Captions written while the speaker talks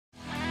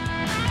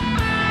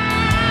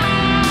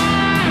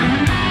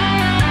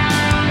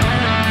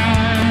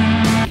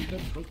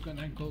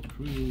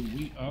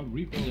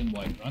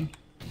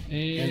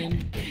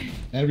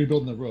And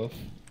rebuilding the roof.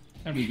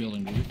 And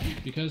rebuilding the roof,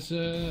 because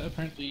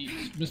apparently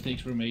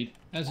mistakes were made,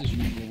 as is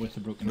usual with the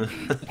broken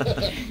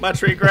roof.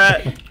 Much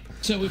regret.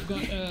 So we've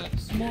got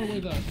some more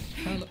with us,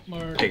 Pilot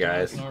Mark, Hey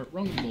guys.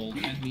 Rumble,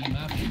 and me,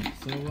 Matthew.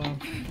 So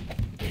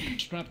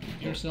strap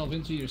yourself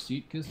into your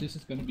seat, because this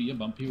is going to be a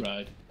bumpy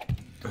ride.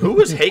 Who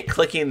was hate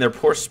clicking their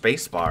poor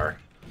space bar?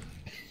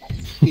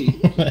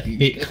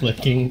 Hate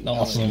clicking,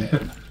 awesome.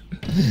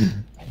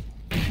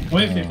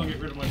 One of these days I'll get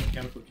rid of my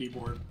mechanical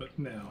keyboard, but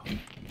no.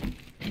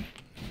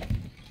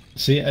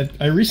 See,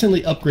 I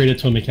recently upgraded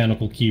to a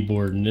mechanical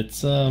keyboard, and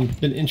it's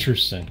been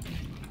interesting.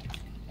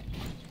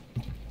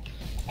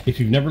 If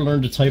you've never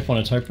learned to type on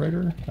a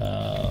typewriter,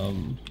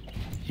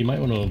 you might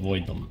want to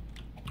avoid them.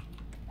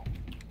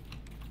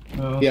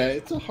 Yeah,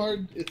 it's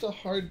hard to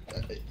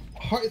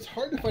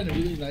find a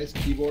really nice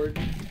keyboard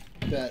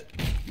that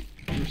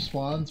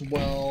responds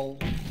well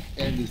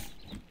and is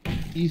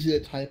easy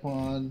to type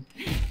on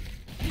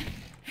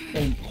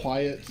and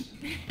quiet.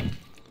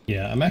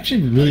 Yeah, I'm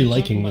actually really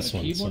liking this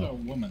one. Keyboard So. or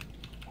woman?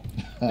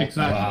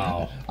 Exactly.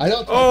 Wow. I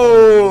don't.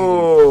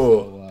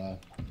 Oh!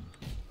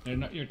 They're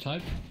not your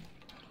type?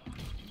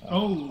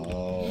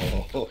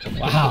 Oh.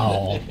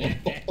 Wow.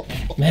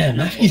 Man,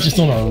 Matthew's just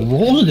on a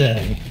roll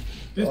today.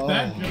 This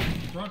bad joke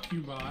is brought to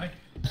you by...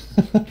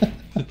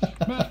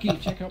 Marky,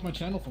 check out my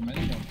channel for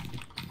many more.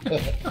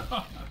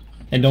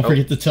 And don't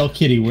forget to tell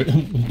Kitty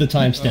the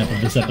timestamp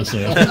of this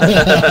episode.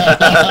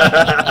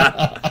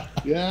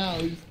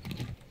 Yeah.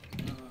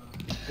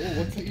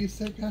 What's that you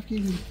said,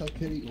 Packy? We'll tell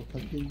Kitty. We'll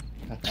tell Kitty.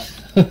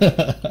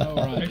 Oh,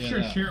 right, Make sure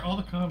to share all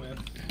the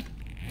comments.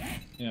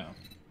 Yeah.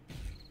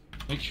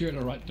 Make sure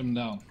to write them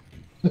down.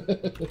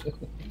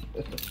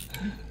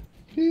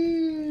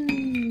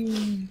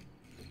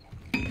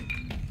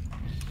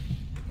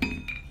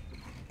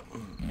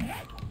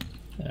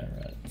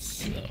 Alright,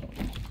 so...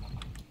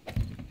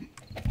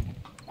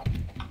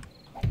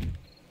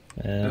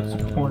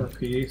 That's a corner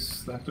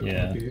piece. That's a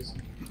corner piece.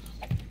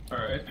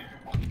 Alright.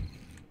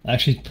 I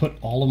actually put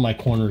all of my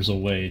corners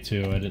away,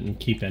 too. I didn't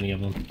keep any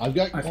of them. I've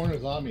got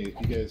corners on me. If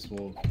you guys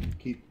will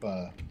keep,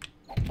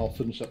 I'll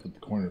finish up with the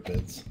corner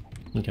bits.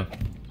 Okay.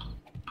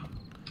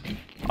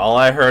 All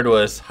I heard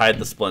was hide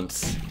the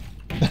splints.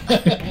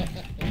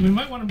 We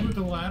might want to move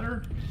the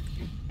ladder.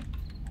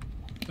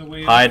 The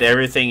way Hide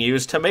everything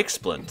used to make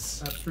splints.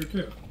 That's true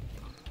too.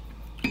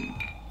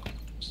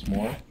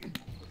 More.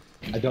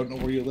 I don't know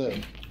where you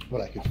live,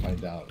 but I could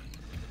find out.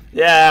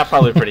 Yeah,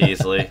 probably pretty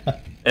easily.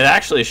 It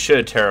actually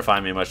should terrify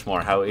me much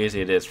more how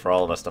easy it is for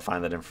all of us to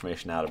find that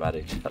information out about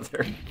each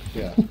other.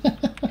 Yeah.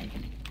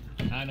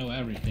 I know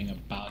everything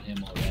about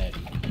him already.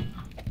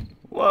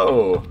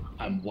 Whoa.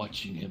 I'm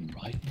watching him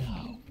right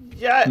now.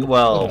 Yeah,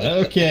 well...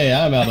 Okay,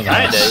 I'm out of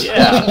that.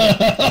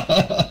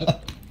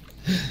 Kinda,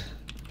 yeah.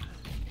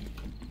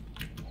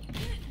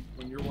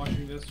 When you're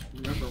watching this,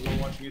 remember we're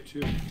watching it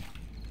too.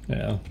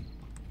 Yeah.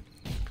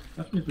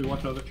 That means we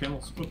watch other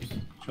channels. Oops,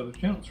 each other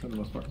channels for the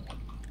most part.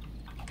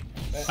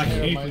 I That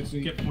can reminds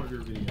me. skip one of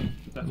your videos.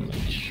 But that's Make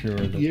sure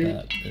that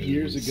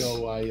Years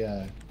ago,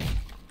 I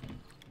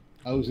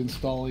was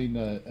installing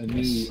a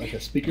new a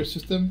speaker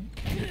system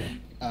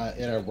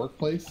at our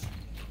workplace,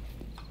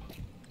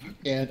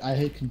 and I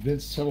had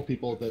convinced several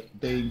people that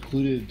they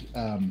included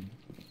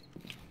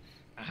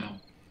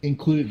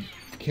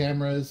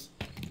cameras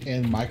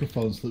and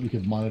microphones so that we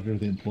could monitor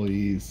the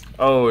employees.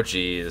 Oh,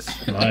 jeez.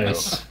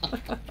 Nice.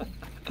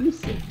 It was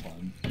so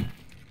fun.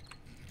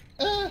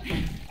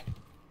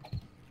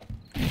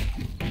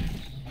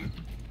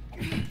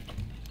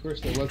 Of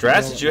course, there was.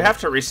 Draz, did you have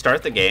to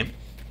restart the game?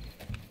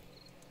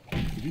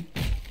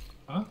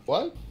 Huh?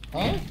 What?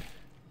 Huh?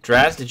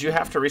 Draz, did you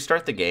have to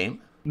restart the game?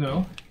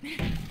 No.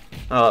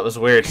 Oh, that was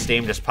weird.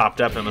 Steam just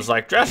popped up and was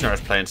like, Dresner is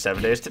playing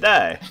 7 days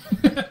today.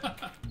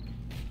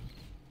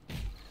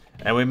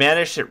 And we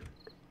managed to...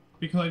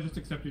 Because I just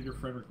accepted your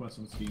friend request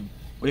on Steam.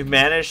 We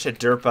managed to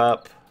derp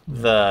up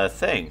the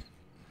thing.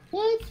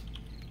 What?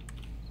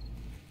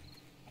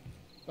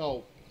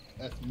 Oh,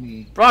 that's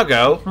me.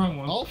 Brago. Wrong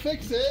one. I'll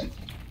fix it.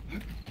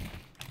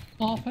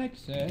 I'll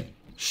fix it.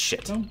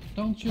 Shit.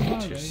 Don't you Too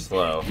worry.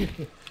 slow.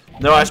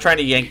 No, I was trying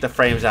to yank the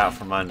frames out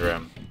from under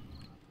him.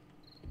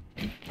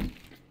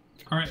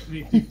 Alright,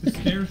 the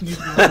stairs need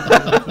to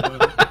go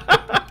over.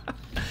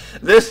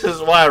 This is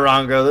why,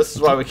 Rongo. This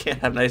is why we can't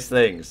have nice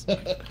things.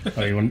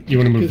 Oh, you want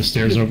to move the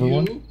stairs over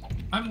one?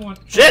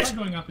 Shit! I'm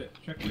going up it.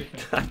 Check what you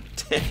think. God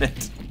damn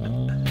it. I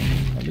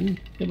didn't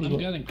be able to I'm go-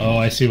 getting Oh,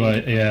 I see why.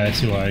 Yeah, I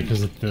see why.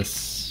 Because of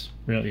this.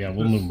 Really, yeah,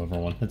 we'll move them over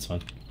one. That's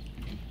fine.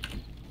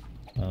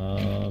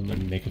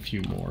 And make a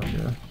few more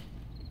here.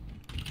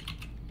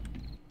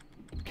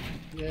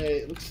 Yay,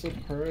 it looks so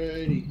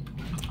pretty.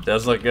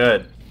 Does look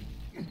good.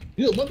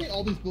 You know, one thing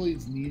all these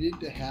buildings needed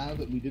to have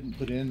that we didn't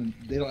put in, and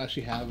they don't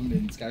actually have them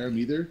in Skyrim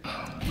either.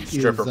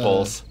 Stripper is,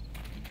 poles.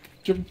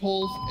 Stripper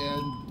poles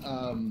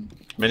and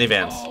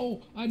Minivans.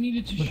 Oh, I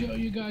needed to show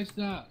you guys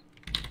that.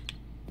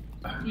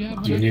 We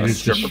have Do you an need a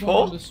stripper stripper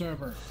pole? on the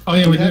server. Oh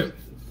yeah, we do. have,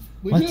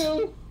 we What?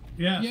 do.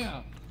 Yeah.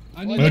 Yeah.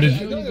 I Well, need Oh, to did- I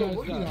show know you they're guys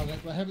working that. on it,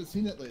 but I haven't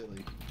seen it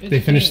lately. It's They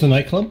finished the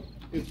finished. nightclub?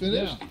 It's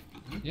finished. Yeah.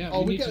 Yeah,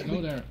 Oh, we need to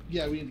go there.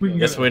 Yeah, we We can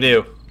Yes, we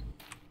do.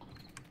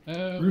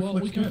 Well,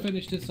 looks we can good.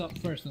 finish this up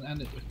first and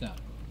end it with that.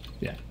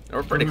 Yeah.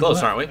 We're pretty Where close,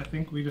 was aren't we? that? I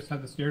think we just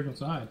had the stairs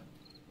inside.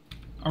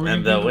 Are we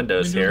And gonna the do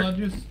windows here.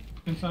 ledges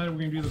inside? Are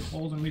we gonna do the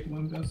poles and make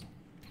windows?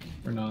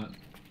 Or not?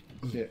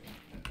 Yeah.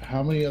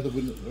 How many other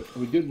windows? Are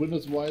we good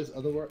windows-wise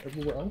everywhere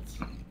else?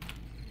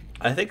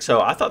 I think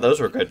so. I thought those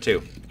were good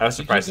too. I was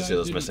Did you surprised to guys see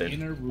those do the missing.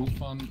 inner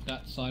roof on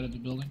that side of the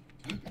building?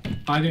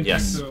 I didn't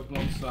Yes. think so.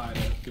 One side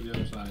to the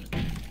other side.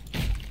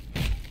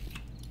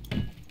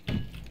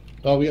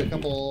 Oh, we got a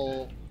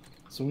couple.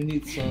 So we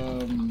need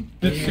some.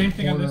 The same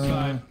thing on this corner.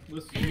 side.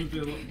 Let's move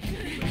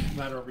this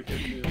ladder over here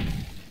too.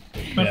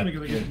 Especially Yeah.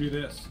 because I get to do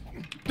this.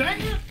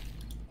 Dang it!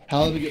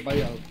 How do we get by?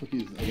 I'll put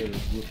these other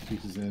roof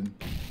pieces in.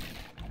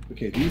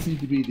 Okay, these need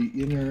to be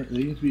the inner.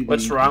 They need to be.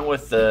 What's wrong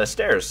with the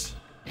stairs?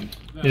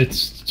 No.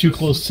 It's too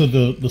close to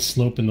the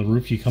slope in the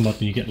roof. You come up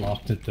and you get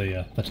locked at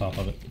the top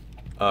of it.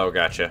 Oh,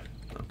 gotcha.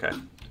 Okay.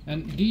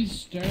 And these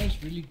stairs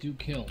really do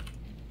kill.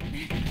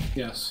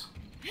 Yes.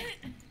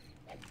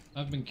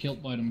 I've been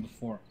killed by them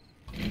before.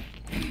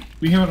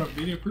 We have a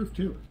video proof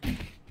too.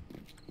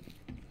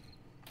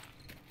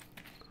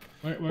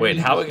 Where Wait,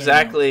 is how the stair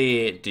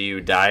exactly do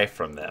you die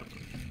from them? now?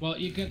 Well,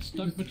 you get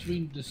stuck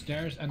between the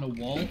stairs and a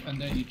wall,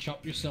 and then you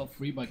chop yourself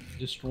free by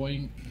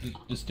destroying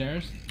the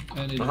stairs,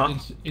 and it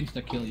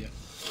insta-kill you.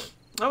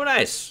 Oh,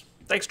 nice.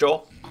 Thanks,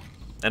 Joel.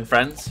 And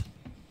friends.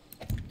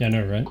 Yeah, I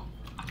know, right?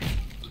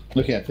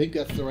 Okay, I think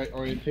that's the right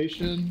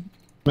orientation.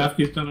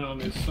 Matthew's done it on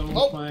his stone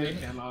Oh. plank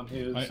and on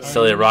his.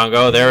 Silly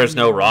Rongo, there is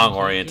no wrong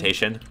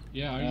orientation.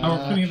 Yeah, Oh,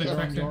 we're putting in the sure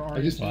correct your thing.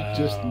 I just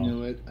orientation.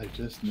 knew it. I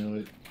just knew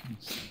it.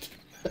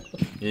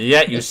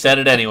 Yet you said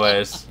it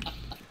anyways.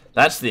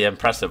 That's the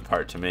impressive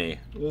part to me.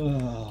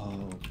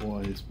 Oh,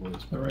 boys.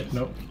 All right.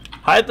 Nope.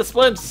 Hide the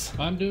splints.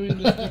 I'm doing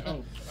the stairs.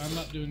 Oh, I'm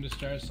not doing the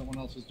stairs. Someone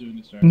else is doing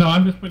the stairs. No,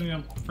 I'm just putting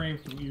on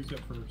frames to use it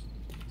for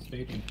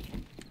staging.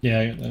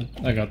 Yeah,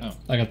 I got Oh.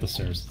 I got the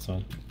stairs. It's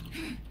fine.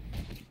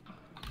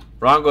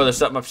 Rongo, there's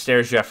something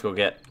upstairs you have to go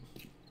get.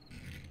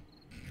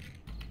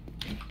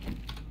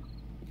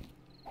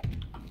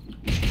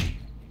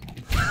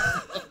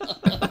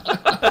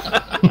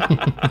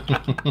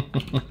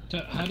 So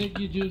how did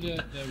you do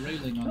the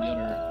railing on the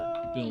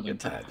other building? Good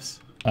times.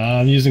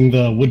 I'm using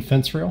the wood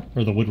fence rail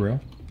or the wood rail.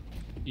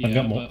 Yeah,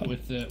 got more. but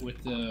with the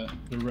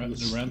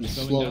ramps The going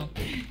slope.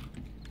 down.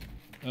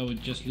 I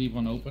would just leave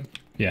one open.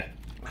 Yeah,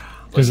 Looks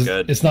because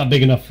good. it's not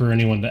big enough for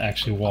anyone to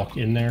actually walk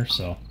in there.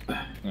 So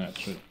That's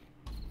true.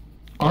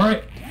 All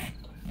right.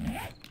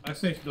 I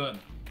say it's done.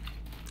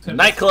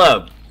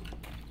 Nightclub.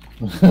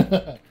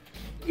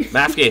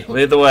 Mafke,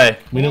 lead the way.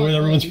 we know where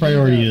everyone's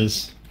priority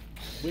is.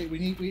 Wait,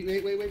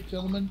 wait,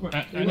 gentlemen. What?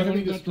 I Anyone have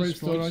any got destroyed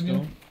stone on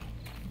you?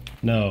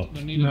 No.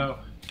 I need No.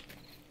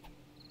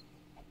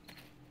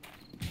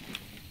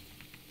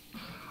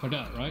 for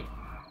that, right?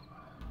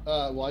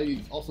 Well, I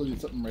also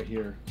need something right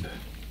here.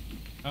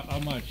 How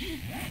much?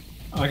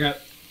 I got.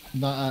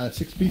 Not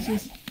 6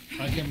 pieces.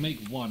 I can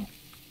make one.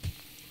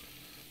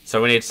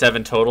 So we need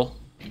 7 total.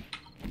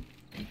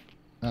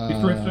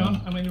 Destroy stone.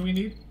 How many do we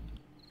need?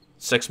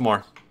 6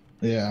 more.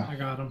 Yeah, I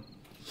got them.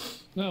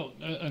 No,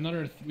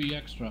 another 3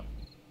 extra.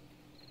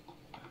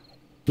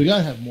 we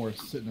gotta have more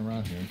sitting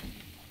around here.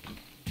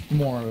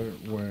 More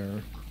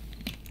where.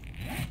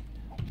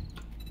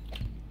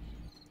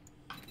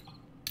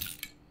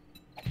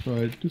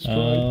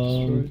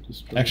 Destroyed.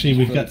 Actually,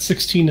 we've got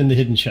 16 in the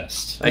hidden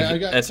chest. Thank I you.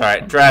 got- It's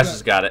alright. Draz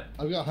has got it.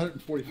 I've got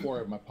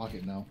 144 in my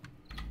pocket now.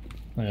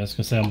 I was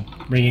gonna say I'm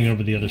bringing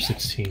over the other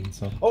 16.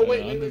 So Oh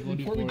wait!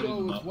 Before we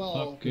go as well,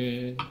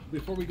 Okay.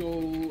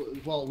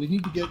 we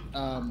need to get.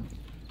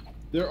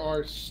 There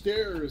are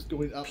stairs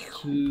going up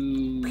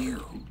to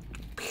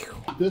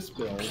this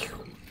build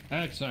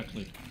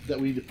Exactly. that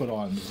we need to put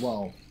on as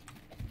well.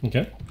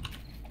 okay.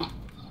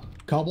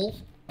 Cobble,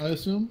 I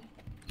assume.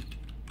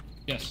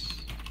 Yes.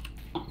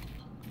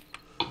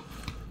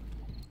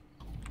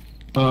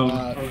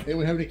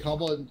 Anyone have any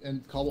cobble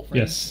and cobble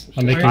frames? Yes,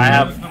 I'm making. I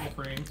have- a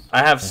couple frames. I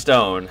have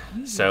stone,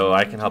 so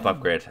I can help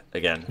upgrade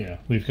again. Yeah,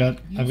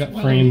 I've got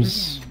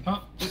frames.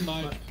 Oh, Good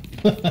night.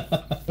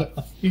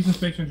 he's in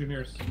Space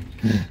Engineers.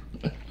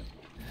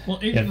 Well,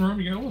 Agent Yeah.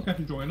 Romeo will have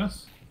to join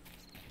us.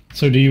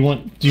 So do you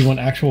want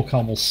actual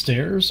cobble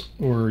stairs,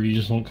 or you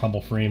just want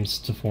cobble frames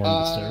to form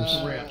the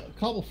stairs? Ramp.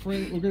 Cobble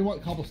frame. We're gonna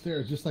want cobble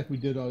stairs, just like we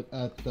did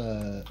at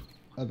the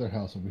other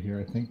house over here,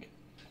 I think.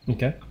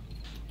 Okay.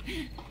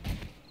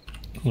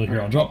 Well,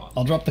 here I'll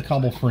drop the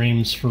cobble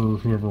frames for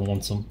whoever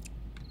wants them.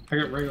 I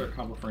got regular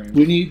cobble frames.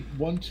 We need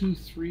 1, 2,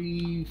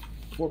 3,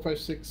 4, 5,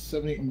 6,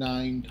 7, 8,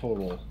 9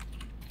 total.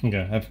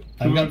 Okay, I've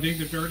wanna got dig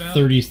the dirt out?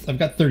 30. I've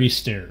got 30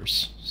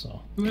 stairs.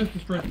 So Who has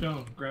destroyed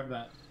stone? Grab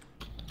that.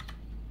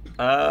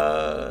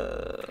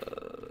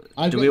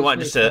 I've Do got we this want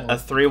very just a small.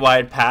 3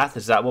 wide path?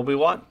 Is that what we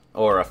want?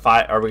 Or a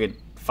 5? Are we good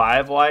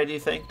 5 wide, do you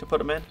think, to put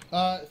them in?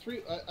 3.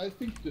 I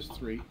think just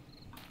 3.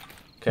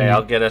 Okay,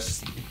 I'll get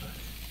us.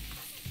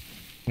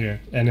 yeah,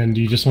 and then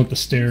do you just want the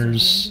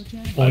stairs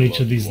on each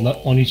of these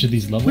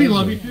levels? We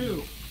love or- you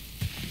too.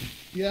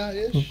 Yeah,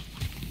 ish.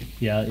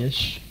 Yeah,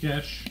 ish.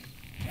 Yes.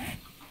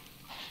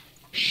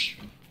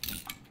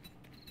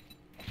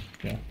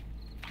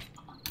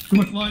 Too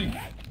much light.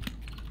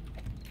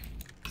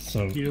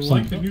 So You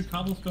like the new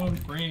cobblestone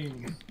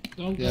frames.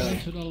 Don't go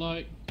into the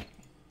light.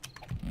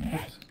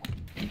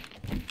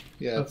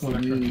 Yeah, That's it's the one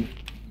extra. new.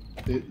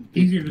 They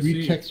Easier to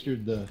see.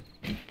 retextured the.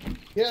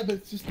 Yeah, but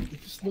it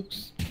just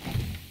looks.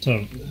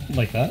 So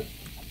like that,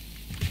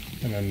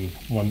 and then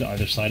one to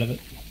either side of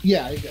it.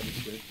 Yeah, I got it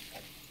good.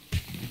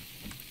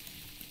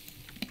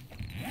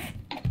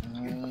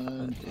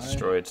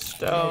 Destroyed No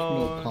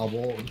stone.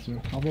 cobble. Is there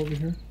a cobble over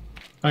here?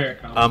 I got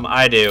cobble.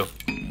 I do.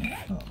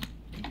 Oh.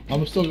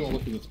 I'm still gonna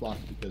look in this box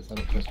because I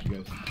don't trust you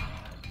guys.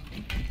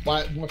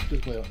 Why? More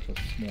specifically, I don't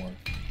trust S'more.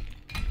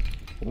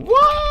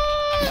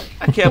 What?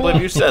 I can't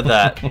believe you said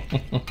that.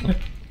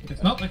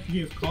 It's not like he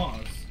gave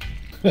cause.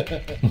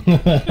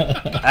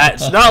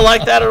 It's not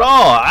like that at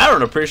all. I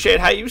don't appreciate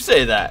how you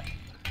say that.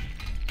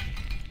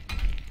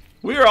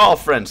 We are all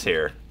friends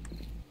here.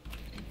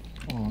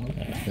 Oh, look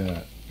at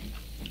that.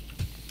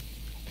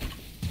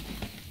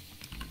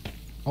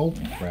 Oh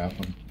crap!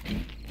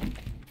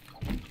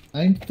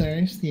 I'm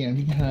thirsty.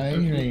 I'm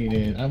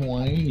dehydrated. I'm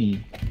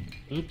whiny.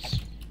 Oops.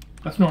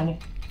 That's normal.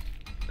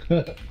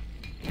 We're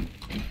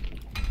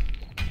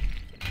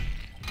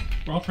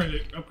all trying to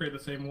upgrade the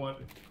same one.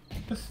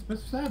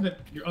 That's sad that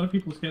your other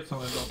people's hits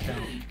on it don't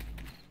count.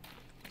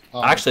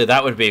 Actually,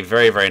 that would be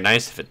very, very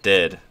nice if it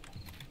did.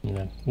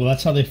 Yeah. Well,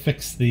 that's how they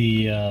fix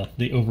the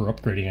over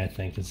upgrading. I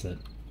think is that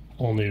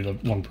only the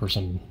one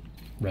person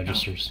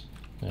registers.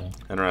 Yeah.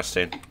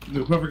 Interesting.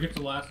 Whoever gets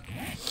the last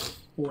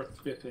 4th,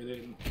 5th hit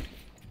in.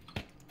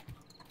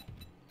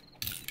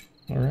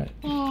 All right.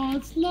 Oh,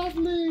 it's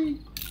lovely.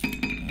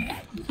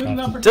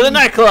 To the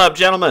nightclub,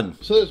 gentlemen.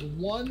 So there's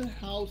one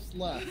house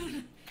left.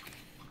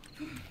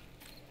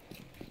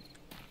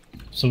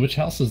 So which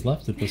house is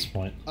left at this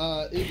point?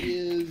 It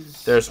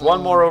is. There's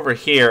one more over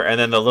here, and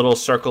then the little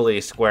circle-y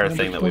square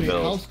thing that we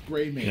built. House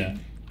Greymane. Yeah.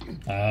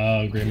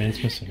 Oh,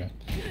 Greymane's missing. Okay.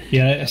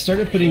 Yeah, I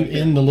started putting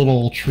in the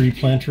little tree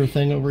planter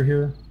thing over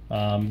here.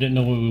 Didn't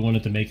know what we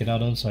wanted to make it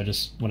out of, so I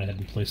just went ahead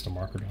and placed a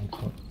marker down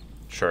for it.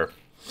 Sure.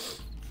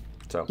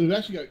 So we've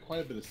actually got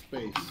quite a bit of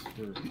space.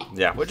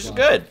 yeah, which is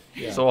good.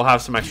 Yeah. So we'll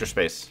have some extra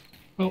space.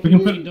 Well, We can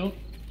put-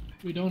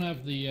 we don't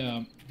have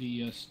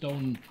the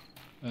stone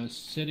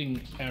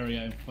sitting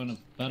area in front of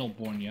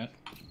Battleborn yet.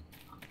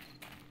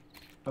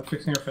 I'm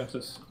fixing our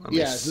fences. Let me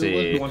Yeah,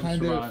 see. The one that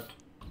survived.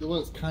 The one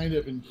that's kind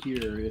of in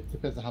here. It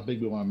depends on how big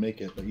we want to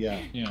make it, but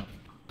yeah. Yeah.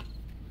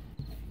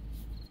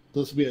 So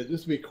this will be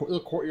a little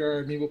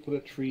courtyard. Maybe we'll put a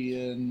tree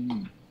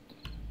in.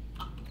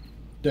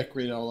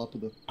 Decorate it all up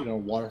with a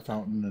water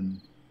fountain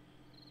and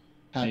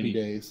happy Maybe.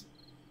 days.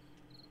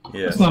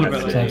 Yeah, That's not a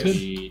bad Sounds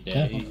idea.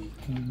 good.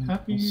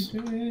 Happy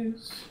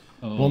days.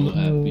 Oh, Well,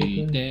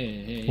 happy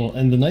day. Well,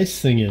 and the nice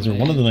thing is, or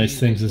one of the nice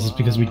things is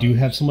because we do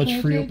have so much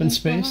free open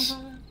space,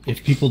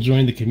 if people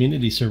join the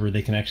community server,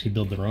 they can actually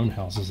build their own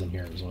houses in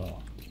here as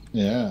well.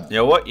 Yeah. You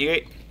know what?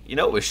 You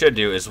know what we should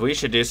do is we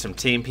should do some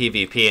team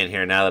PvP in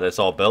here now that it's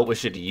all built. We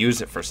should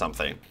use it for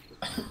something.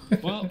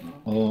 Well,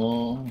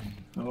 Oh.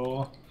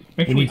 Oh.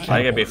 We Make sure need I think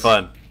it'd be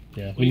fun.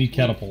 Yeah, we need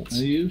catapults.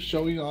 Are you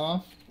showing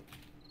off?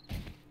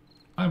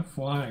 I'm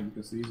flying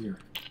because it's easier.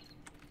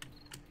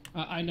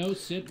 I know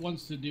Sid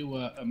wants to do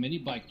a mini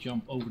bike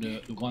jump over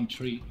the one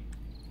tree.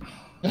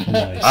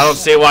 Nice. I don't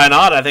see why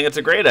not. I think it's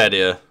a great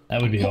idea.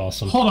 That would be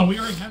awesome. Hold on, we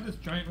already have this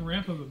giant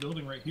ramp of a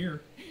building right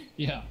here.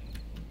 Yeah.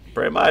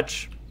 Very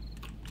much.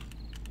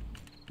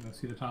 I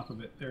see the top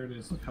of it. There it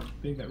is. Look how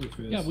big that roof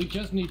is. Yeah, we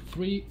just need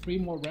three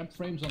more ramp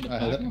frames on the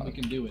back and we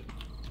can do it.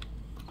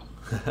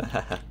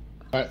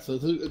 Alright, so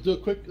let's do a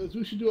quick.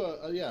 We should do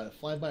a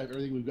flyby of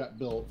everything we've got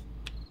built.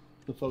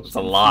 The folks. It's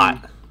a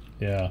lot.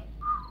 Yeah.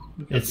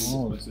 Look how It's-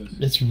 big this is.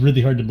 It's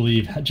really hard to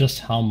believe just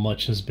how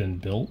much has been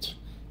built.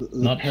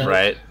 Not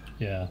Right?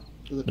 Yeah.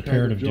 The The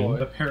Parrot of Doom.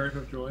 The Parrot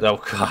of Joy. Oh,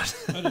 God.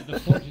 But the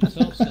forge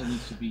itself still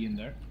needs to be in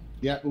there.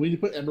 Yeah, but we need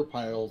to put ember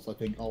piles, I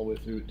think, all the way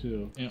through it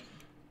too. Yeah.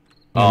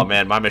 Oh,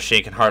 man. My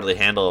machine can hardly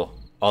handle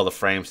all the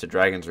frames to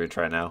Dragon's Reach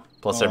right now.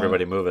 Plus Oh.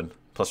 everybody moving.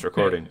 Plus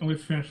recording. Okay, and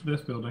we've finished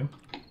this building.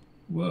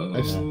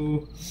 Whoa.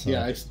 So,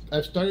 Yeah,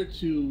 I've started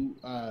to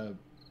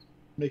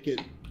make it.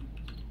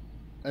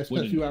 I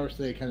spent a few hours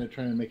today kind of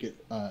trying to make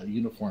it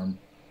uniform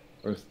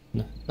or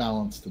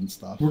balanced and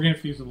stuff. We're going to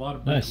have to use a lot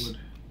of Nice. wood.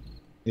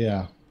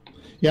 Yeah,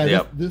 yeah.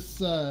 Yep. This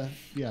span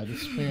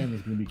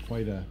is going to be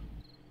quite a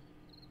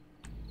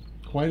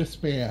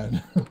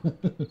span.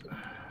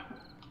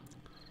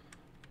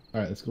 All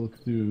right, let's go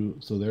look through.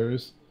 So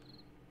there's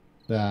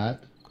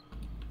that.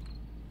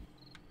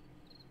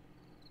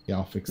 Yeah,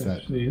 I'll fix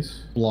that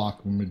These.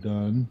 block when we're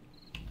done.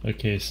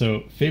 okay,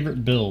 so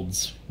favorite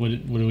builds. What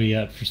do we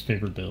got for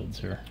favorite builds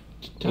here?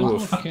 Temple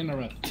of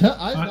Kinnereth.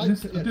 I like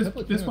this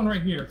Temple this one Kinnereth.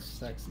 right here. It's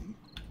sexy.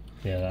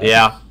 Yeah.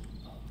 Yeah.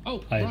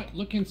 Oh, I- right.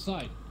 Look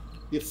inside.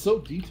 It's so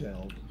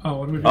detailed. Oh,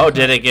 what do we do? Oh,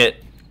 did it get...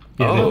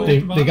 Yeah, Oh.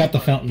 they got the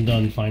fountain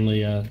done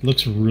finally.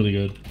 Looks really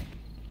good.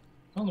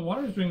 Oh, the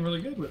water's doing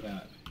really good with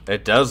that.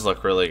 It does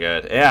look really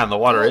good. Yeah, and the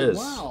water Oh, is.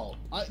 Wow.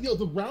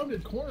 The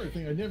rounded corner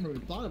thing, I never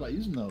even thought about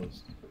using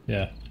those.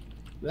 Yeah.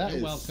 That You're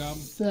is welcome.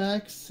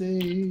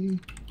 sexy.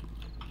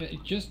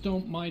 Just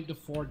don't mind the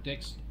 4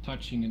 dicks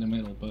touching in the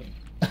middle, but...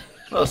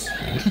 Close.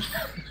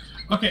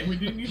 Okay, we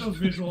didn't need those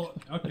visual.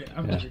 Okay,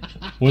 I'm leaving.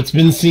 What's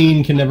been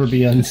seen can never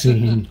be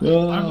unseen.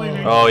 I'm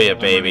leaving. Oh, yeah, I'm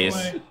babies.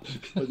 away.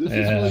 But this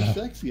is really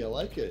sexy. I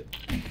like it.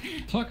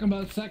 Talking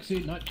about sexy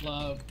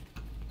nightclub.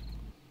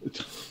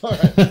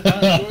 Alright, go to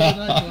the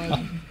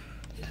nightclub.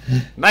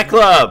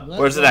 Nightclub!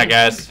 Where's it at,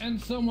 guys? And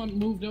someone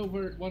moved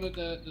over one of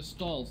the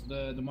stalls,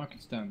 the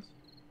market stands.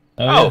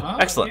 Oh, yeah.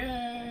 excellent.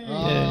 Yay.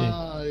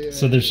 Yeah.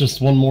 So there's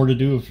just one more to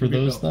do for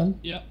those then?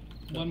 Yep.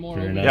 One more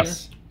Very over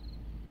nice. here.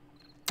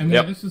 And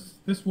Yep. then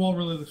this wall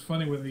really looks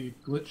funny with the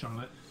glitch on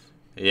it.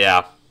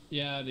 Yeah.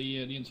 Yeah,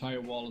 the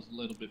entire wall is a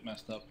little bit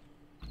messed up.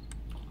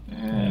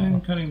 And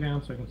I'm cutting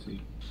down so I can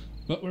see.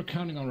 But we're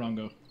counting on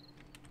Rongo.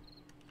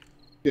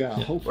 Yeah,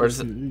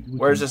 hopefully.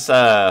 Where's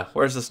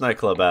this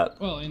nightclub at?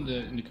 Well, in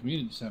the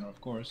community center,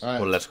 of course. Alright.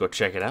 Well, let's go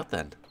check it out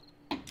then.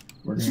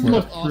 We're This is gonna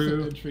the go most awesome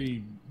through.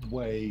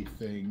 entryway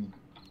thing.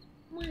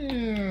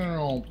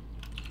 Meow.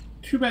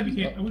 Too bad you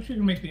can't. I wish you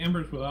could make the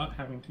embers without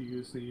having to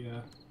use the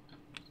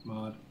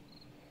mod.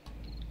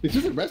 It's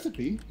just a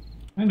recipe.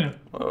 I know.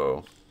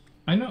 Whoa.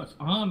 I know. It's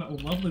on a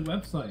lovely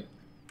website.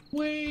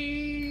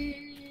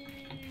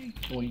 Whee!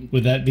 Boing.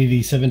 Would that be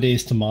the 7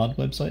 Days to Mod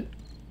website?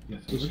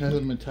 Yes. Which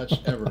hasn't been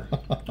touched ever.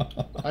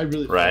 I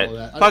really Right. follow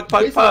that. Pug,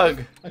 pug, basically,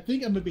 pug. I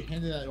think I'm gonna be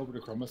handing that over to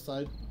Chroma's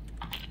side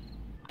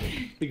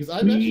because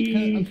I'm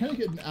actually kind of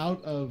getting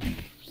out of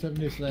 7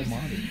 Days to Die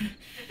modding.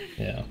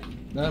 Yeah.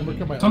 Now I'm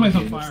working on my Somebody's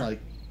own on game. It's fire. like,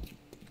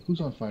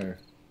 who's on fire?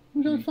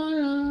 Who's on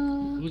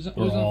fire? Who's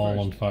We're all on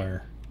on first?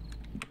 fire.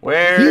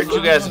 Where'd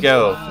you guys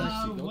go?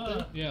 Sexy,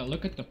 don't they? Yeah,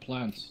 look at the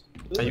plants.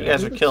 Oh, you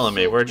guys are killing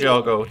me. Where'd you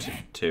all go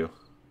to?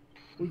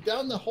 We're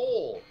down the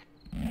hole.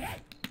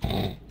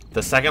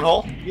 The second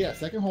hole? Yeah,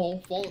 second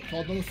hole. Fall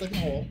down the second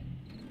hole.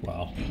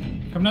 Wow.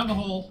 Come down the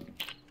hole.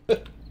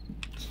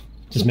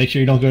 Just make sure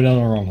you don't go down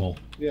the wrong hole.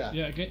 Yeah.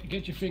 Yeah,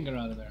 get your finger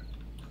out of there.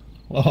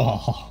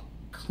 Oh.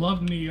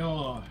 Club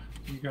Noir.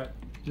 You got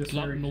this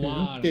Club area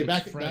Noir. Okay, it's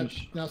back-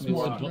 French. that's It's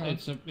more bl- brown.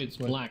 it's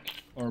black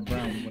or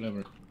brown,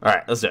 whatever. All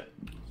right, let's do it.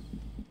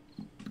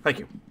 Thank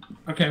you. too.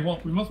 Okay, well,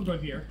 we must go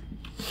here.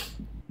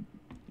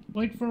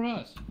 Wait for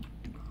us.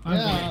 I'm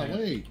Yeah, going there.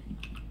 wait.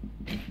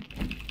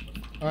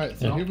 Alright,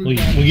 so Yeah. here We'll, we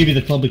go. we'll give you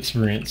the club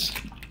experience.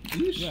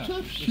 You Yeah,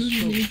 stop just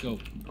shooting me.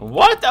 scope.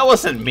 What? That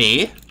wasn't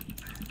me.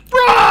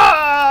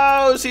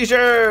 Bro,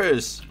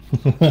 seizures.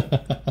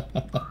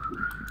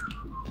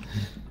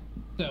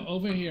 So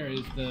over here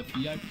is the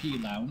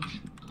VIP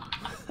lounge.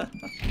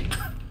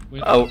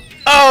 With,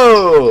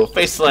 Oh,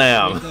 face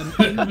slam. with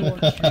an indoor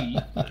tree.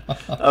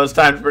 That was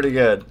timed pretty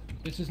good.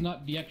 This is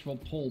not the actual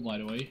pole, by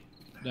the way,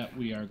 that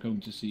we are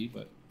going to see,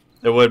 but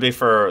It would be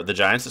for the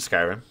Giants of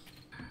Skyrim.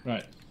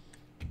 right.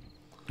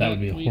 That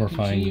would be a We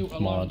horrifying continue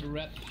along mod. the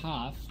red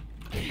path.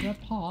 Red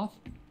path.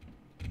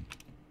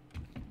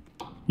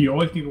 You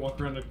always need to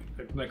walk around a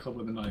nightclub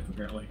with a knife,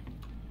 apparently.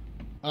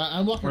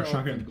 I'm walking Or around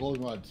shotgun. with a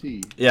goldenrod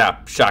tea. Yeah,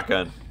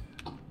 shotgun.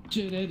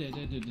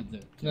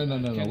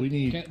 No, we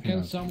need- Can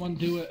yeah. someone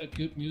do a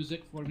good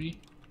music for me?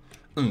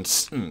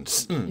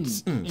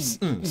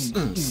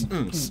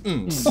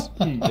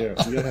 There,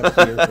 we gotta have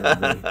beer for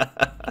everybody.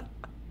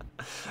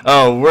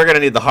 Oh, we're gonna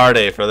need the hard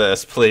A for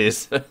this,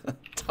 please.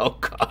 Oh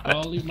God.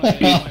 I'll leave my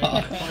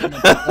apartment.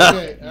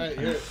 Okay, alright,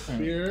 here.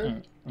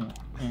 Beer. Hold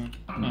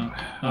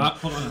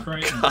on, that's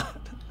right.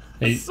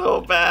 Hey,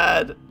 So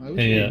bad. I wish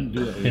hey, we didn't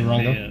do that. hey,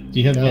 Rongo, do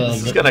you have This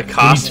is the- gonna we need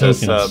cost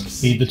us tokens.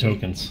 subs. Need the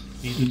tokens.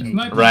 It's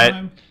nighttime.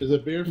 Right. There's a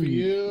beer for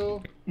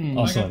you. I got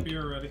Awesome.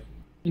 beer already.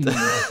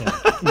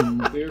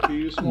 Beer for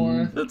you,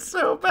 S'more. That's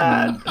so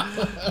bad.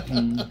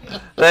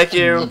 Thank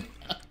you.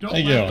 Don't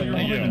Thank laugh, you, you're thank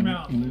holding you. your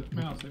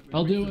mouth.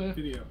 I'll Makes do the it.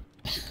 Video.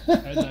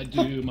 As I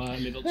do my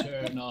little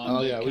turn on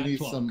Oh the yeah, we need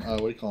catwalk. some. What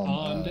do you call them?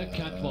 On the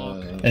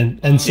catwalk.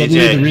 And suddenly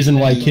TJ. the reason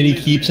why Kitty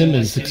keeps him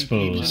is I keep my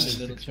exposed.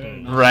 little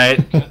turn on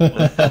Right. the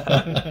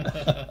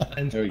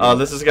catwalk. There we go. Oh,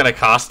 this is gonna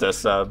cost us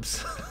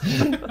subs.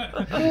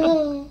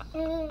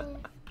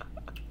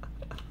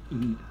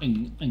 And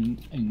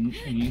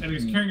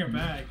he's carrying a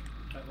bag.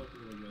 That looked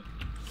really good.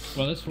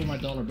 Well, that's for my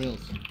dollar bills.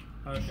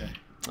 Okay.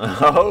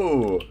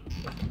 Oh.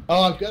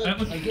 Oh, I've got That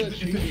to looked,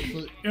 change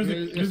it. Here's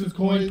Here's a some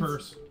coin coins.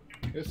 purse.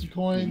 Here's some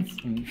coins.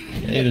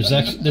 Hey,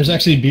 there's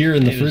actually beer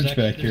in the fridge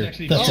back here. That's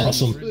beer in the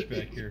awesome. fridge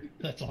back here.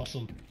 That's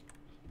awesome.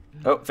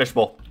 Oh,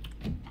 fishbowl.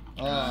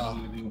 Now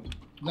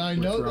I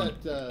know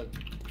that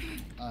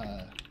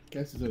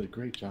Guess has done a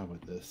great job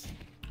with this.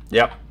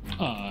 Yep.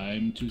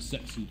 I'm too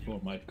sexy for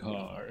my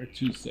car.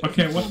 Too sexy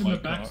Okay, what's for in my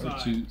the car.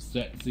 backside? Too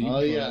sexy Oh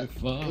for yeah.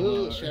 my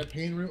Ooh, car.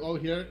 champagne room. Oh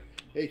here.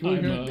 Hey, come over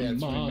I'm here a and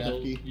dance for me, model.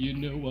 Matthew. You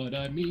know what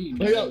I mean.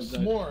 Wait up, As I-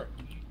 s'more.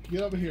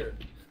 Get over here.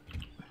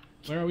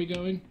 Where are we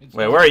going? It's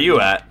Wait, where are you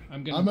at?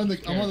 I'm getting I'm on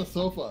scared. the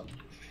sofa.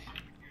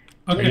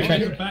 Okay, Hey,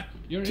 you're back.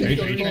 You're Take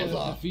in your the, clothes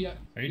off.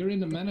 you're in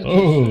the manager's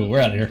Oh, we're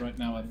outta here. right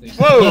now, I think.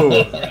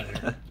 Whoa.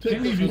 Take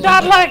you those do off.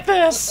 Not like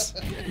this.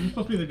 Is this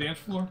supposed to be the dance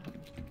floor?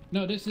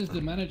 No, this is the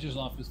manager's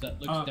office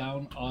that looks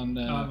down on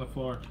the... On the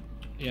floor.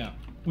 yeah.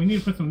 We need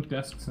to put some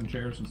desks and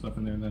chairs and stuff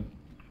in there then.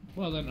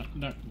 Well, they're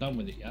not done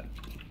with it yet.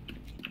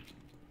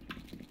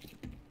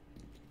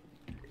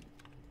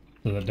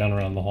 So that down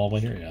around the hallway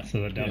here? Yeah,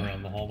 so that down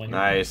around the hallway here.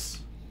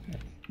 Nice.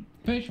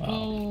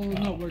 Fishbowl!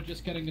 No, we're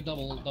just getting a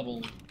double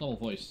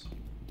voice.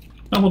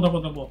 Double.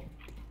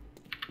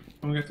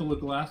 I'm gonna get to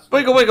the last.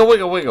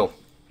 Wiggle.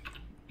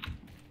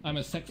 I'm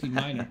a sexy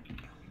minor.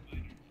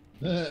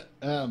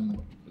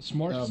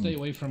 Smart, stay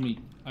away from me.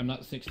 I'm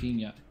not 16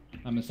 yet.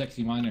 I'm a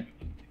sexy minor.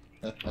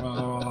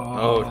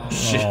 Oh,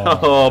 shit.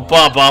 Oh,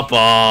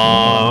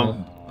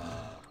 bum.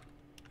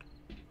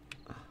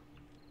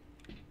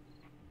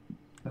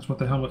 That's what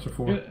the helmets are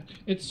for.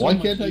 It's so Why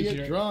much can't I easier.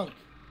 get drunk?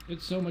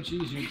 It's so much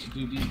easier to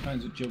do these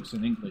kinds of jokes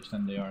in English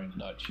than they are in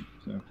Dutch.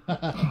 So.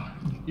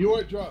 You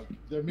are drunk.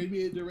 There may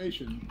be a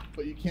duration,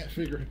 but you can't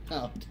figure it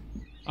out.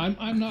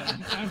 I'm not.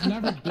 I've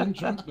never been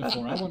drunk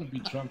before. I want to be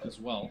drunk as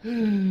well.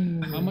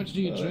 How much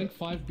do you drink?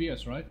 5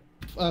 beers, right?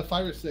 5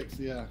 or 6,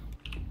 yeah.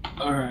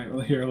 All right.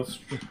 Well, here let's.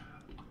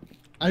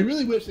 I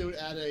really wish they would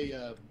add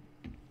a.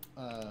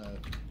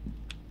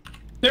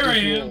 There I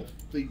am.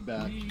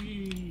 Feedback.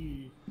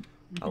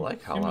 I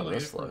like how loud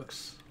this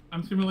looks.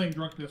 I'm simulating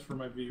drunkenness for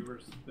my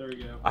viewers. There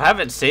we go. I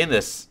haven't seen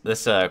this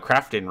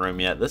crafting room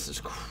yet. This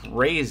is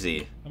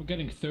crazy. I'm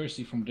getting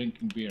thirsty from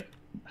drinking beer.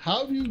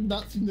 How have you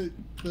not seen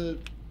the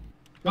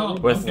Oh,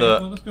 With okay, the-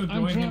 well, let's go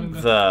join him in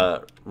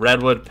The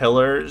redwood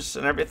pillars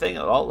and everything,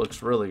 it all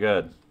looks really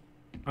good.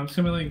 I'm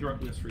simulating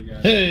drunkenness for you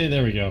guys. Hey,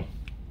 there we go.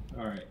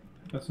 All right,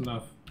 that's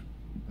enough.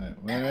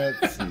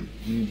 Alright, let's see.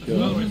 You Another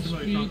go. way Movement to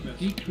simulate speed drunkenness.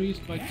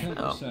 decreased by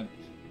 10%.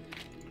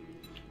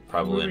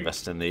 Probably Moving.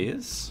 invest in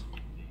these.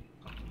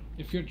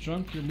 If you're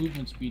drunk, your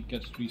movement speed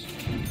gets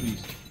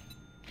increased.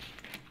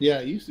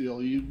 Yeah,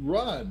 you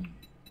run,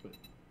 but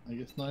I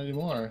guess not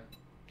anymore.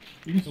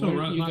 You can So still where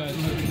run.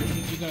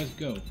 did you guys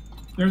go?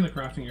 They're in the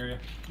crafting area.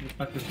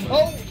 Back this way.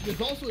 Oh,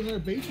 there's also another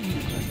base you need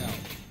to check out.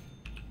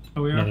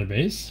 Oh, we are. Another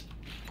base?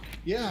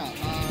 Yeah.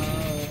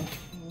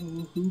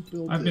 Who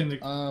built I've it? been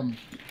there.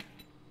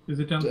 Is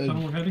it down the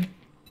tunnel we're heading?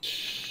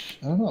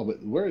 I don't know,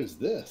 but where is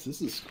this?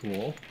 This is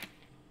cool.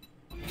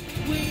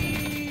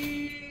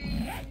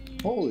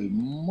 Holy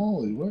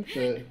moly! What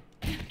the?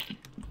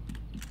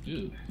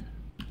 Dude.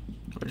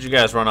 Where'd you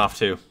guys run off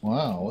to?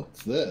 Wow,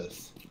 what's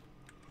this?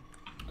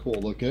 Cool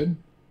looking.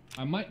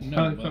 I might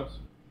know, but Close.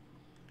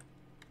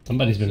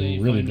 Somebody's I'll say been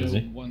if really I know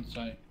busy. One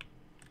side.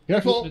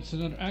 Careful. It's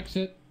another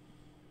exit.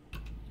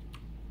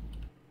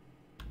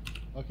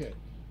 Okay,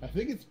 I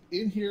think it's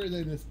in here.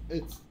 Then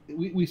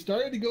we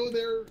started to go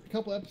there a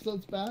couple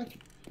episodes back,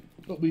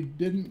 but we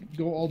didn't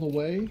go all the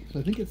way. So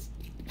I think it's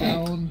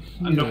down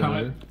here. I know how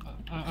it-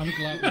 I'm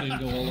glad we didn't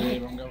go all the way,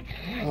 Rongo.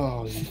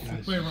 Oh, you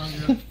guys Wait, are wrong.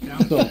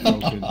 Down. so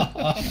broken.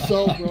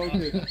 So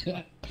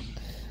broken.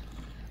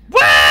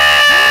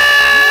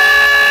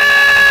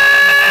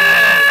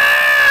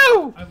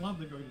 I love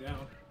the going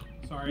down.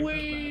 Sorry.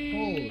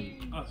 Holy.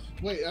 Us.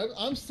 Wait,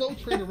 I'm so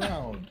turned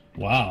around.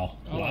 Wow.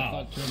 Oh, I wow.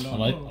 thought turned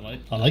I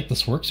on. like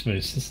this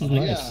workspace. This is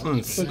nice. Yeah.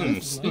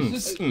 This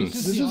This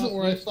is isn't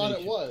where I thought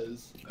it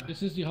was.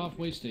 This is the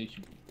halfway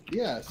station.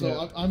 Yeah, so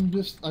Yeah.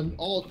 I'm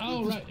all.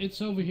 Oh, right,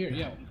 it's over here.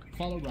 Yeah,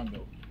 follow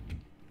Rongo.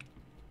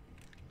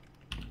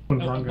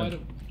 What's Oh, wrong, by, guys?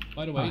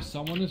 by the way,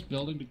 someone is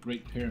building the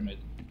Great Pyramid.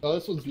 Oh,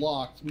 this one's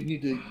locked. We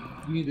need to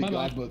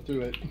Bye-bye. godmode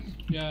through it.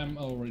 Yeah, I'm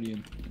already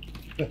in.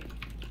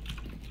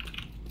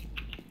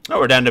 Oh,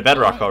 we're down to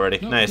bedrock Alright, already.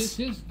 no, Nice.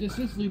 This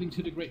is leading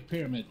to the Great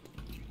Pyramid.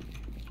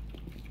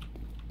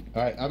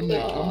 All right, I'm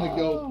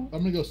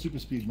gonna go super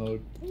speed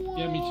mode.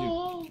 Yeah, me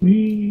too.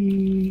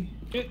 Whee!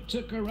 It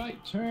took a right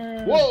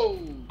turn. Whoa!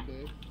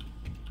 Okay.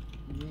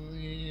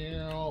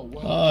 Wow.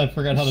 Oh, I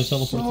forgot how to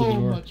teleport so to the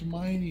door. much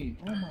mining.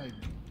 Oh my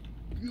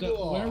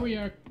god. Where we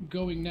are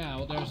going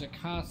now, there's a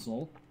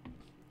castle.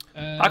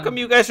 How come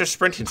you guys are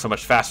sprinting so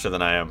much faster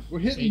than I am? We're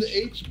hitting the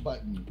H. H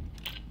button.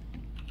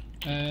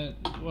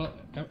 Well,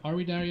 are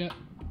we there yet?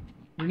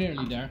 We're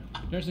nearly there.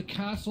 There's a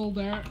castle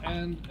there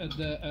and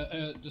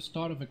the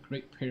start of a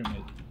Great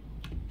Pyramid.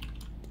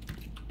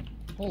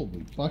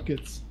 Holy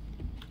buckets.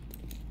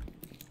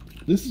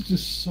 This is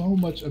just so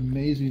much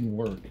amazing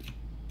work.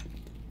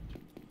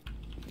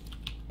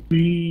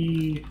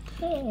 Whee!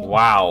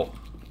 Wow.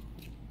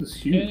 This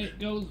is And huge. it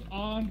goes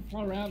on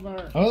forever.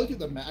 I gotta look at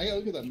the map. I gotta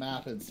look at the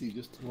map and see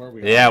just where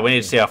we are. Yeah, we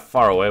need to see how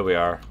far away we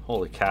are.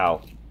 Holy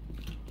cow.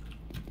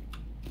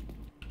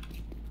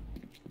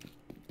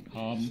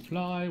 Come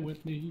fly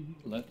with me.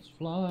 Let's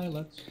fly.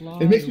 Let's fly.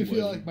 It makes me away.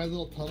 feel like my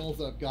little tunnels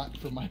that I've got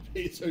from my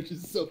base are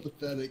just so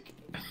pathetic.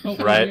 Oh,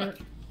 Right.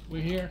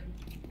 We're here.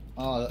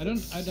 Oh, I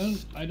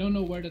don't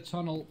know where the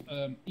tunnel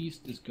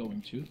east is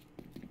going to.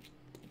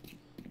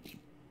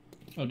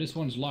 Oh, this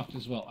one's locked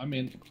as well. I'm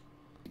in.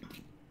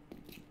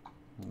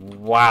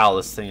 Wow,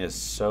 this thing is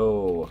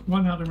so... Come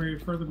on, Halder, we're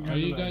further behind.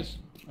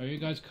 Are you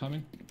guys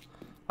coming?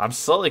 I'm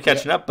slowly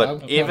catching up, but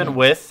I'm even coming.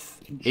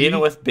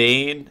 with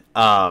being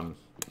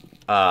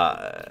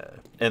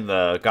in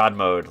the god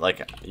mode,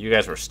 like you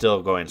guys were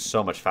still going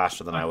so much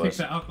faster than I think was.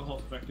 the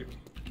alcohol's affecting me.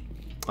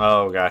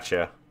 Oh,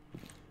 gotcha.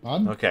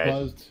 I'm Okay.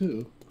 buzzed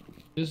too.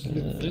 It's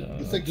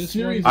like this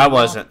series. I of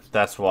wasn't.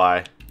 That's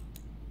why.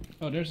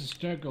 Oh, there's a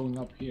stair going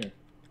up here.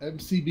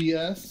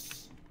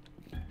 MCBS.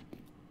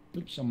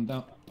 Oops, I'm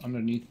down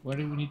underneath. Where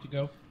do we need to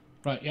go?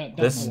 Right, yeah.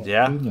 This, more.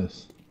 yeah.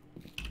 Goodness.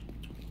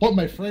 Well,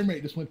 my frame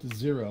rate just went to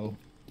 0,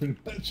 pretty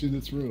much in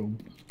this room.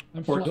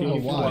 I'm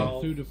 14, flying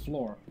 12. through the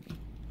floor.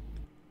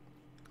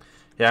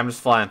 Yeah, I'm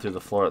just flying through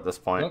the floor at this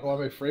I point. don't know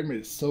why my frame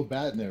rate is so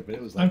bad in there, but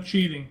it was I'm like...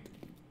 cheating.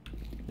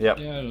 Yep.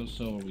 Yeah,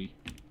 so are we.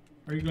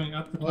 Are you going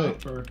up the top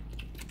Wait. or?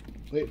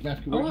 Wait,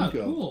 Matthew, Oh, where'd wow, you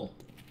go? cool.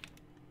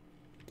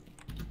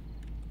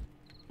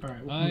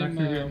 Alright, we'll come back I'm,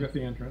 through here and go to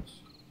the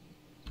entrance.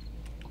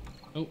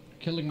 Oh,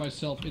 killing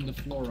myself in the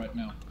floor right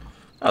now.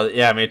 Oh,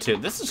 yeah, me too.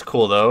 This is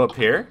cool, though, up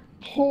here.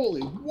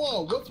 Holy,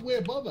 whoa, what's way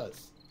above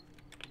us?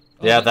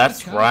 Yeah, the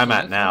that's where I'm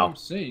at that's now. What I'm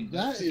saying.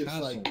 That That's the is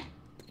castle. like...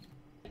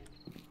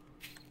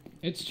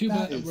 It's too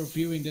that bad that we're is-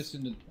 viewing this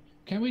in the...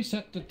 Can we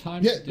set the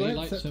time Yeah, to go ahead,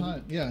 daylight? set so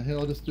time. Yeah, here,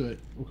 I'll just do it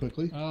real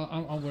quickly.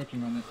 I'm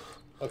working on it.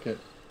 Okay.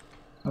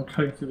 I'm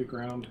cutting through the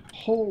ground.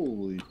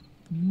 Holy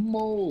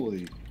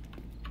moly.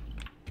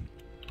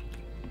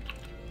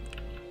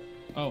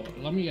 Oh,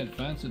 let me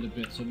advance it a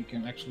bit so we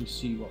can actually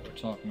see what we're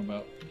talking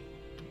about.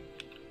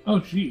 Oh,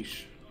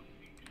 jeesh.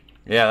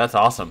 Yeah, that's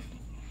awesome.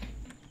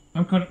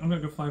 I'm gonna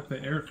go fly up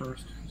the air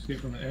first. Escape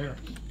from the air.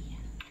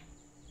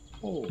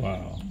 Oh.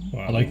 Wow.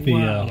 I like the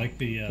Wow.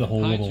 the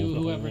whole Hi little to the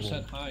whole whoever little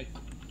said hi.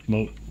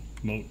 moat.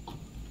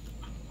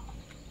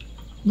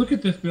 Look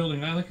at this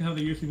building. I like how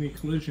they're using the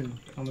collision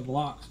on the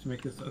blocks to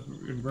make this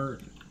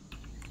invert.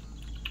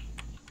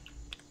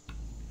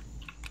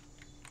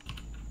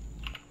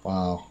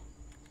 Wow.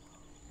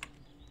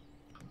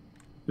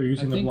 They're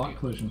using the think- block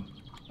collision.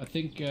 I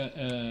think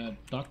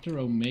Dr.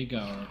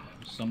 Omega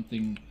or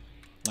something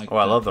like Oh,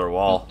 I that love their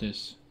wall. built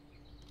this.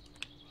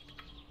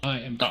 I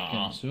am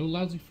getting so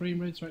lousy frame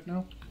rates right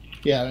now.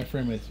 Yeah, my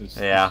frame rate was...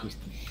 Yeah. was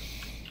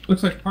just-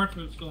 Looks like parts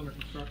of it's still under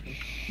construction.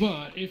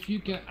 But if you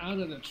get out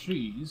of the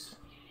trees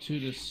to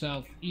the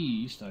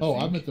southeast, I Oh,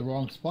 think, I'm at the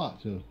wrong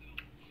spot, too.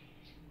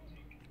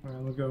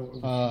 Alright, we'll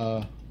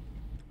go.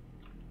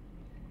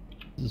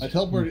 I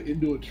teleported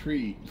into a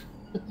tree.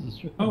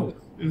 Oh,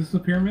 is this the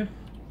pyramid?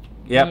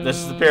 Yep, this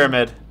is the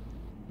pyramid.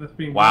 That's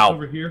being Wow. built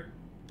over here.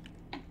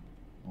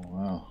 Oh,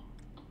 wow.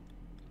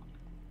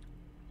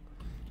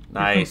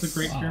 Nice. It's a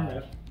great Wow.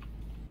 pyramid.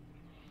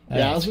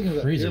 Yeah, I was That's looking at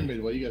that crazy.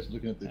 pyramid while you guys were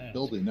looking at the That's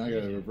building. Now I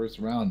gotta reverse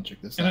around and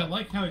check this And I out.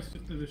 like how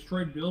the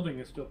destroyed building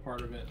is still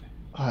part of it.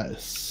 Ah,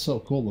 it's so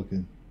cool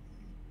looking.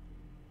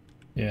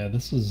 Yeah,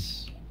 this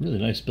is really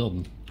nice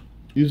building.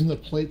 Using the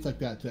plates like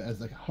that as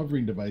like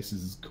hovering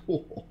devices is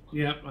cool.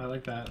 Yep, I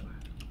like that.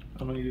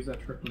 I'm gonna use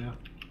that trick now.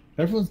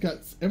 Everyone's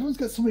got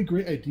so many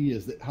great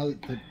ideas that how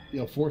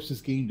to force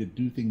this game to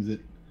do things that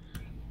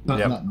Not,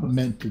 Yep. not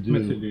meant to do.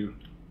 meant to do.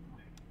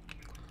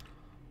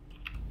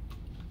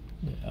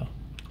 Yeah.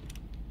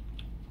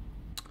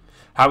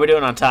 How are we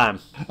doing on time?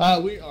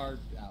 We are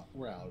out.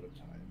 We're out of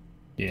time.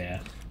 Yeah.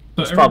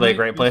 So It's probably a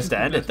everybody, great place this is to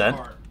the end it best then.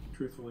 part,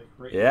 truthfully,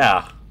 right?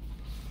 Yeah.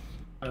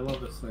 I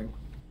love this thing.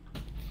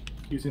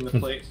 Using the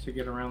plates to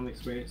get around the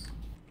space.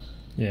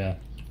 Yeah.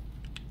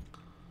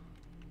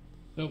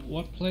 So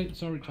what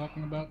plates are we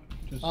talking about?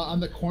 Just On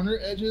the corner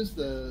edges,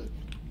 they're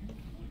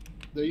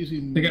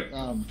using They get-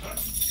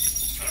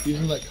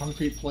 using like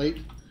concrete plate.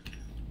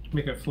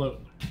 Make it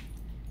float.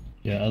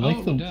 Yeah, I like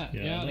oh, the that.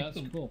 Yeah, I like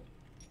that's the, cool.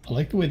 I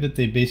like the way that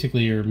they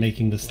basically are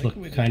making this look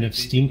kind of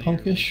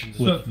steampunkish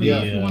So with for the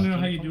those who want to know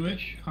how you do it,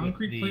 with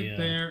concrete the, plate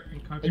there and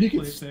And concrete you can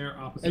plate there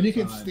opposite And you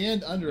can sides.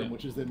 stand under Yeah. them,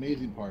 which is the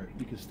amazing part.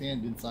 You can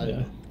stand inside Yeah. of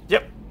it.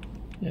 Yep.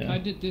 Yeah. I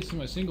did this in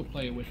my single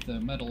player with the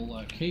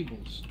metal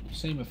cables.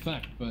 Same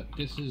effect, but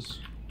this is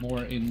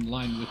more in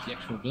line with the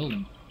actual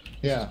building.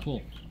 Yeah.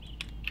 Cool.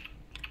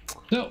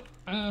 So,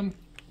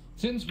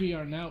 since we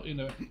are now in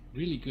a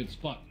really good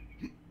spot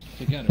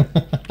together,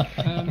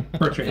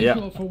 thank Yeah.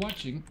 you all for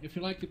watching. If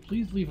you liked it,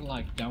 please leave a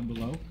like down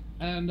below.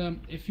 And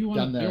if you want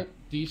Down to there. build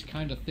these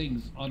kind of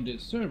things on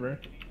this server,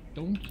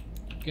 don't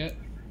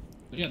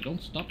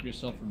stop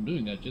yourself from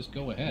doing that. Just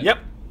go ahead. Yep.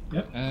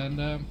 Yep. And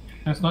And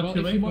it's not well, too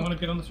if late you if you want- want to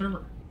get on the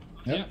server.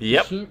 Yep. yeah,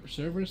 Yep. the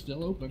server is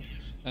still open.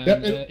 And Yep,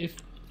 and- if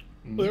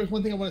Well, there's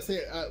one thing I want to say.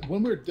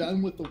 When we're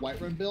done with the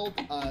Whiterun build,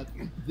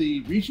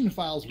 the region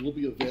files will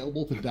be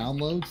available to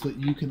download, so that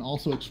you can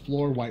also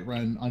explore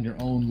Whiterun on your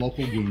own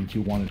local game if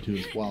you wanted to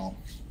as well.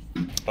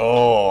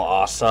 Oh,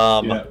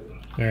 awesome. Yeah.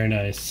 Very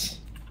nice.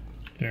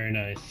 Very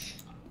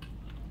nice.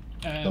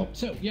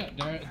 so yeah,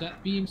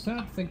 that being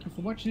said, thank you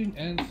for watching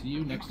and see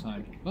you next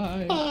time.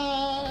 Bye.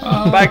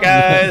 Bye,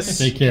 guys.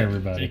 Take care,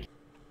 everybody.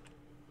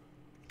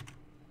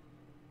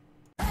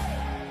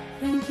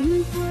 Thank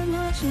you for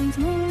watching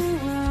more.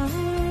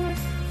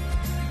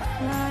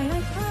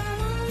 Like,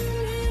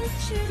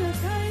 share the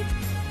type.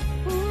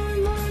 For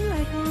more,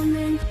 like,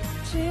 comment,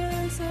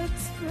 share,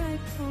 subscribe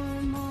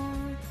for more.